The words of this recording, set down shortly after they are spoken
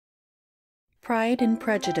Pride and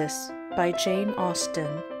Prejudice by Jane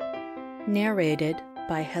Austen. Narrated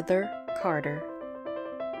by Heather Carter.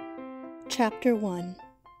 Chapter 1.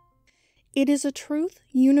 It is a truth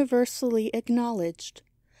universally acknowledged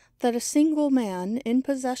that a single man in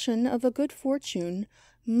possession of a good fortune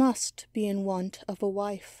must be in want of a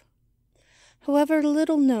wife. However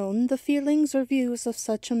little known the feelings or views of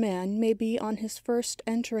such a man may be on his first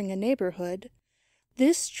entering a neighborhood,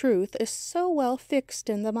 this truth is so well fixed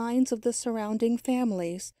in the minds of the surrounding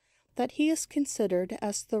families that he is considered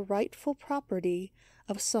as the rightful property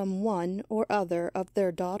of some one or other of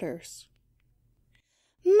their daughters.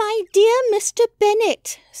 "My dear Mr.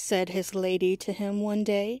 Bennet," said his lady to him one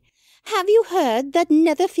day, "have you heard that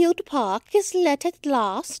Netherfield Park is let at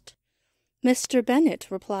last?" Mr. Bennet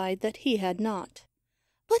replied that he had not.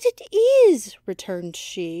 "But it is," returned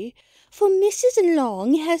she, "for Mrs.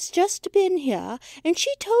 Long has just been here, and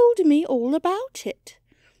she told me all about it."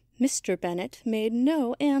 Mr. Bennet made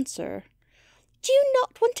no answer. "Do you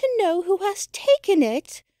not want to know who has taken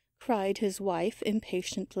it?" cried his wife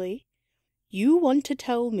impatiently. "You want to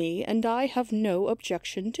tell me, and I have no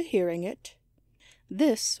objection to hearing it."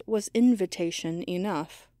 This was invitation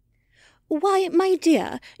enough. "Why, my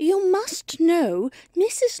dear, you must know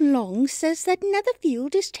Mrs. Long says that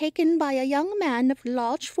Netherfield is taken by a young man of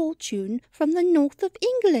large fortune from the north of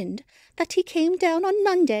England, that he came down on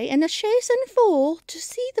Monday in a chaise and four to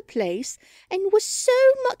see the place, and was so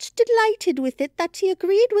much delighted with it that he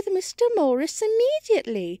agreed with Mr. Morris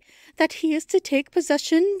immediately, that he is to take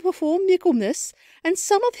possession before Michaelmas, and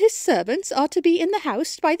some of his servants are to be in the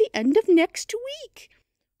house by the end of next week."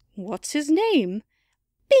 "What's his name?"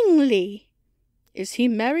 "Bingley." "Is he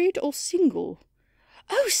married or single?"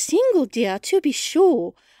 "Oh, single, dear, to be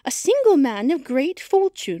sure. A single man of great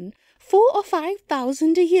fortune, 4,000 or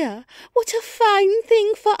 5,000 a year. What a fine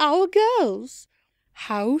thing for our girls!"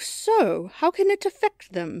 "How so? How can it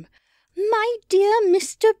affect them?" "My dear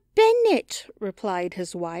Mr. Bennet," replied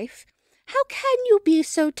his wife, "how can you be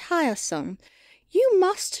so tiresome? You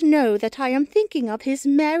must know that I am thinking of his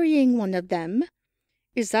marrying one of them."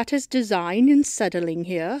 "Is that his design in settling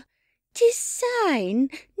here?" "Design?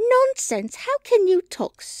 Nonsense! How can you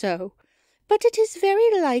talk so? But it is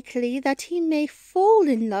very likely that he may fall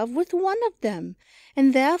in love with one of them,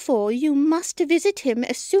 and therefore you must visit him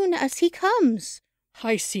as soon as he comes."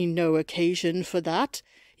 "I see no occasion for that.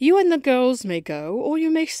 You and the girls may go, or you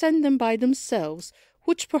may send them by themselves,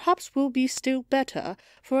 which perhaps will be still better,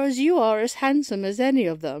 for as you are as handsome as any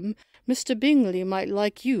of them, Mr. Bingley might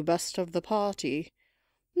like you best of the party."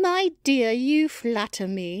 "My dear, you flatter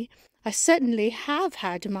me. I certainly have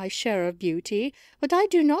had my share of beauty, but I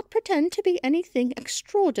do not pretend to be anything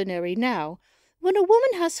extraordinary now. When a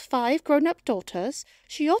woman has 5 grown-up daughters,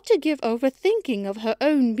 she ought to give over thinking of her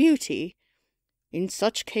own beauty. In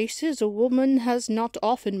such cases a woman has not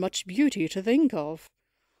often much beauty to think of."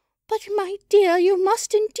 "But, my dear, you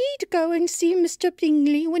must indeed go and see Mr.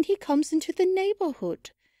 Bingley when he comes into the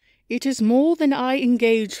neighbourhood." "It is more than I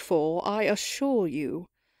engage for, I assure you."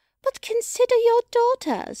 "But consider your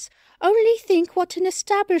daughters. Only think what an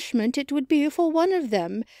establishment it would be for one of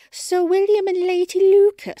them. Sir William and Lady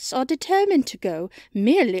Lucas are determined to go,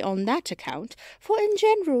 merely on that account, for in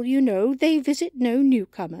general, you know, they visit no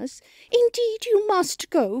newcomers. Indeed, you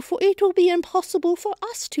must go, for it will be impossible for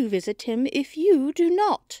us to visit him if you do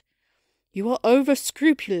not." "You are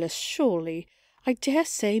over-scrupulous, surely. I dare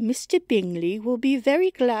say Mr. Bingley will be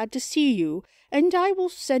very glad to see you, and I will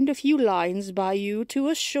send a few lines by you to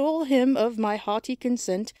assure him of my hearty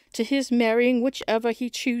consent to his marrying whichever he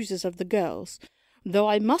chooses of the girls, though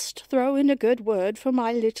I must throw in a good word for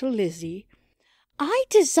my little Lizzie." "I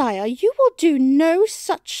desire you will do no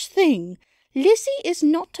such thing. Lizzie is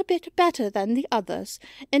not a bit better than the others,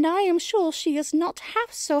 and I am sure she is not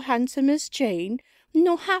half so handsome as Jane,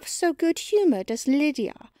 nor half so good-humoured as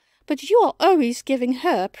Lydia, but you are always giving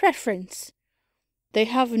her preference." "They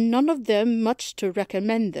have none of them much to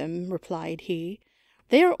recommend them," replied he.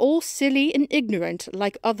 "They are all silly and ignorant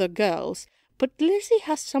like other girls, but Lizzie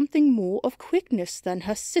has something more of quickness than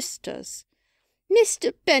her sisters."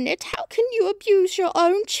 "Mr. Bennet, how can you abuse your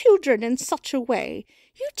own children in such a way?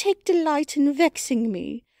 You take delight in vexing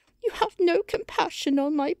me. You have no compassion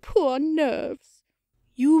on my poor nerves."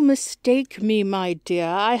 "You mistake me, my dear.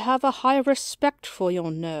 I have a high respect for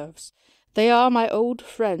your nerves. They are my old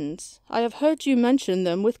friends. I have heard you mention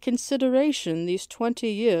them with consideration these 20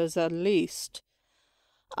 years at least."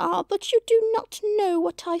 "Ah, but you do not know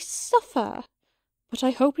what I suffer." "But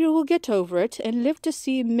I hope you will get over it, and live to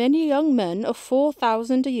see many young men of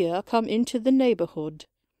 4,000 a year come into the neighbourhood."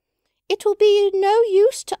 "It will be no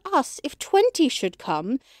use to us if 20 should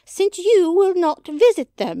come, since you will not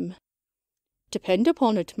visit them." Depend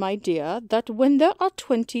upon it, my dear, that when there are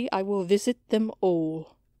 20 I will visit them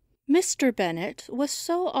all." Mr. Bennet was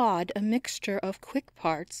so odd a mixture of quick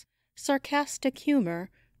parts, sarcastic humour,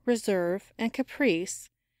 reserve, and caprice,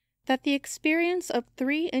 that the experience of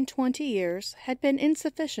 23 years had been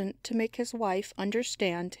insufficient to make his wife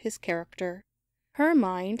understand his character. Her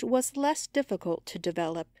mind was less difficult to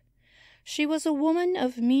develop. She was a woman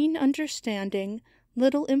of mean understanding,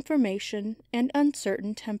 little information, and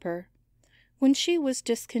uncertain temper. When she was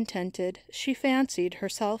discontented, she fancied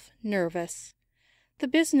herself nervous. The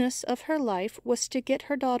business of her life was to get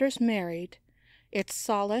her daughters married. Its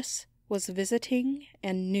solace was visiting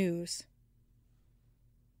and news.